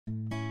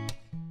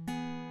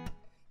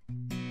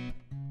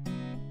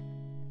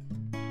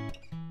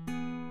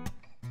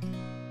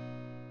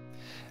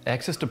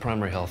Access to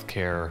primary health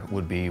care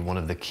would be one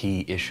of the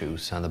key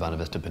issues on the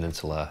Bonavista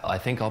Peninsula. I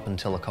think up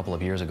until a couple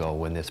of years ago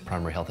when this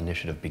primary health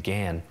initiative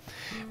began,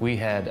 we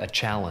had a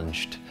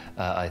challenged,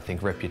 I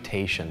think,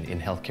 reputation in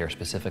healthcare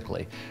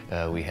specifically.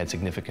 We had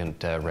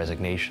significant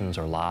resignations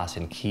or loss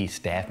in key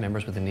staff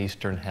members within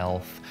Eastern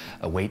Health.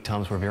 Wait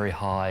times were very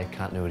high,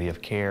 continuity of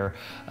care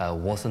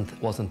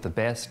wasn't the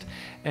best,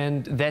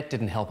 and that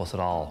didn't help us at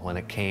all when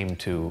it came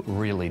to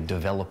really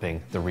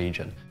developing the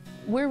region.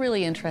 We're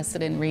really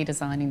interested in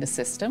redesigning the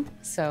system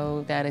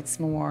so that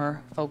it's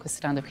more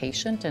focused on the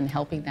patient and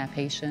helping that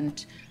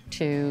patient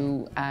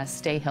to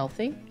stay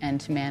healthy and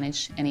to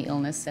manage any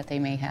illness that they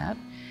may have,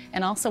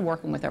 and also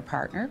working with our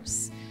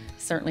partners,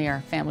 certainly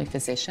our family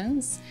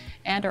physicians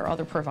and our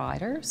other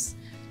providers,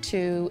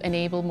 to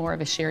enable more of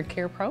a shared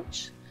care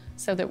approach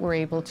so that we're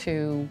able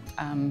to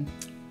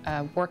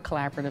work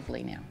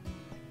collaboratively now.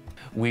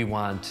 We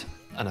want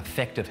an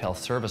effective health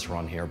service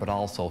run here, but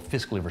also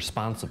fiscally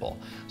responsible.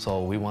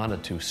 So we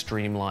wanted to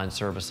streamline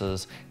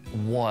services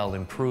while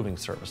improving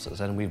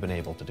services, and we've been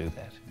able to do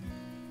that.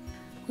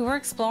 We were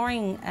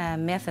exploring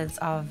methods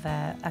of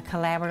a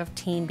collaborative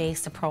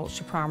team-based approach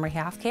to primary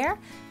health care,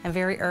 and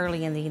very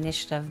early in the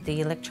initiative,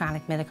 the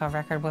electronic medical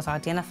record was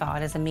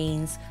identified as a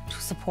means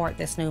to support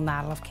this new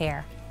model of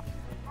care.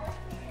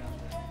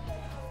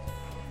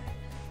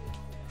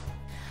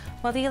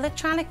 Well, the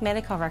electronic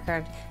medical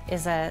record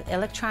is an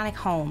electronic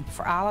home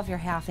for all of your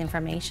health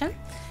information.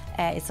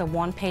 It's a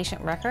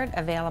one-patient record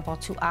available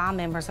to all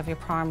members of your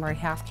primary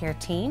health care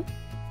team.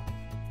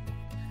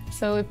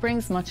 So it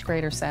brings much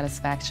greater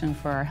satisfaction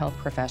for our health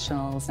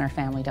professionals and our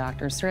family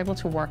doctors. They're able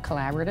to work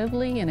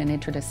collaboratively in an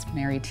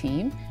interdisciplinary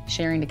team,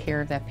 sharing the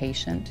care of that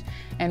patient,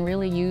 and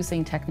really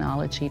using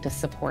technology to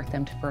support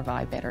them to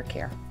provide better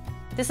care.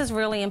 This is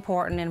really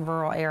important in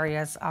rural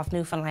areas of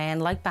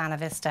Newfoundland, like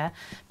Bonavista,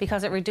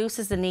 because it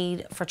reduces the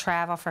need for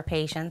travel for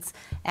patients,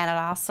 and it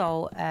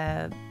also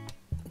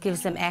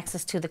gives them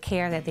access to the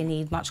care that they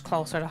need much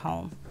closer to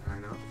home. I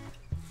know.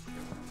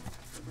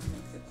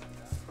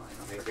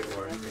 Make it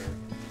work.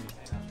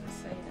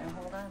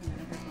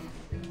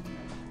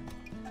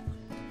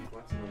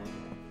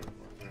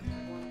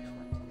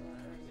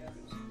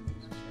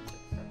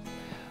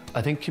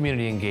 I think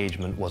community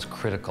engagement was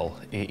critical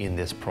in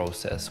this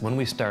process. When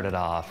we started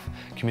off,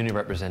 community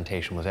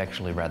representation was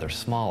actually rather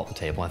small at the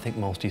table. I think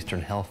most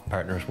Eastern Health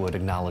partners would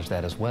acknowledge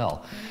that as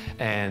well.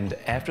 And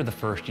after the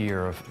first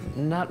year of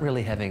not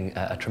really having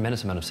a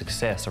tremendous amount of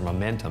success or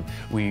momentum,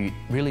 we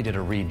really did a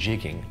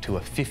rejigging to a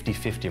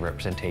 50-50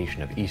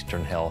 representation of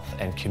Eastern Health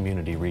and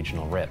community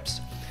regional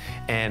reps.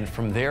 And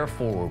from there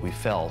forward, we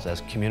felt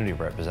as community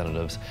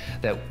representatives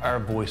that our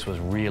voice was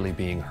really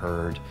being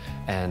heard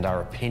and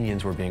our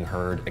opinions were being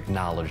heard,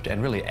 acknowledged,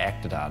 and really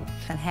acted on.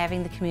 And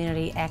having the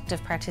community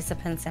active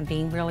participants and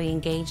being really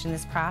engaged in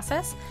this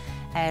process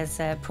has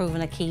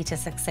proven a key to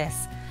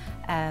success.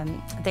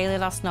 They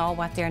let us know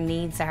what their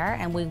needs are,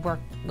 and we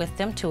work with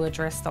them to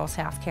address those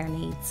healthcare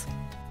needs.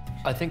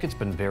 I think it's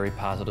been very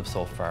positive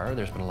so far.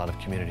 There's been a lot of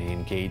community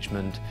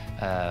engagement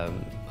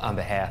on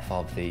behalf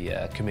of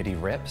the committee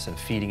reps and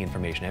feeding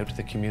information out to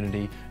the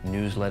community,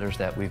 newsletters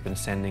that we've been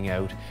sending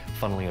out,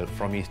 funneling out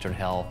from Eastern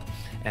Health,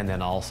 and then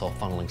also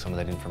funneling some of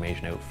that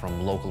information out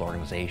from local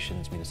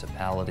organizations,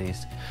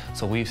 municipalities.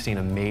 So we've seen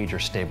a major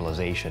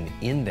stabilization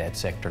in that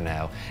sector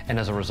now, and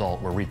as a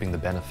result, we're reaping the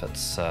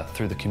benefits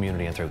through the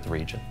community and throughout the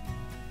region.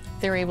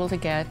 They're able to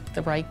get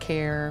the right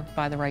care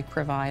by the right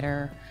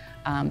provider.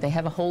 They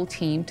have a whole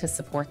team to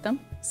support them,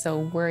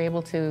 so we're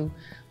able to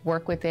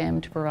work with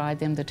them to provide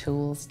them the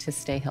tools to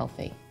stay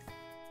healthy.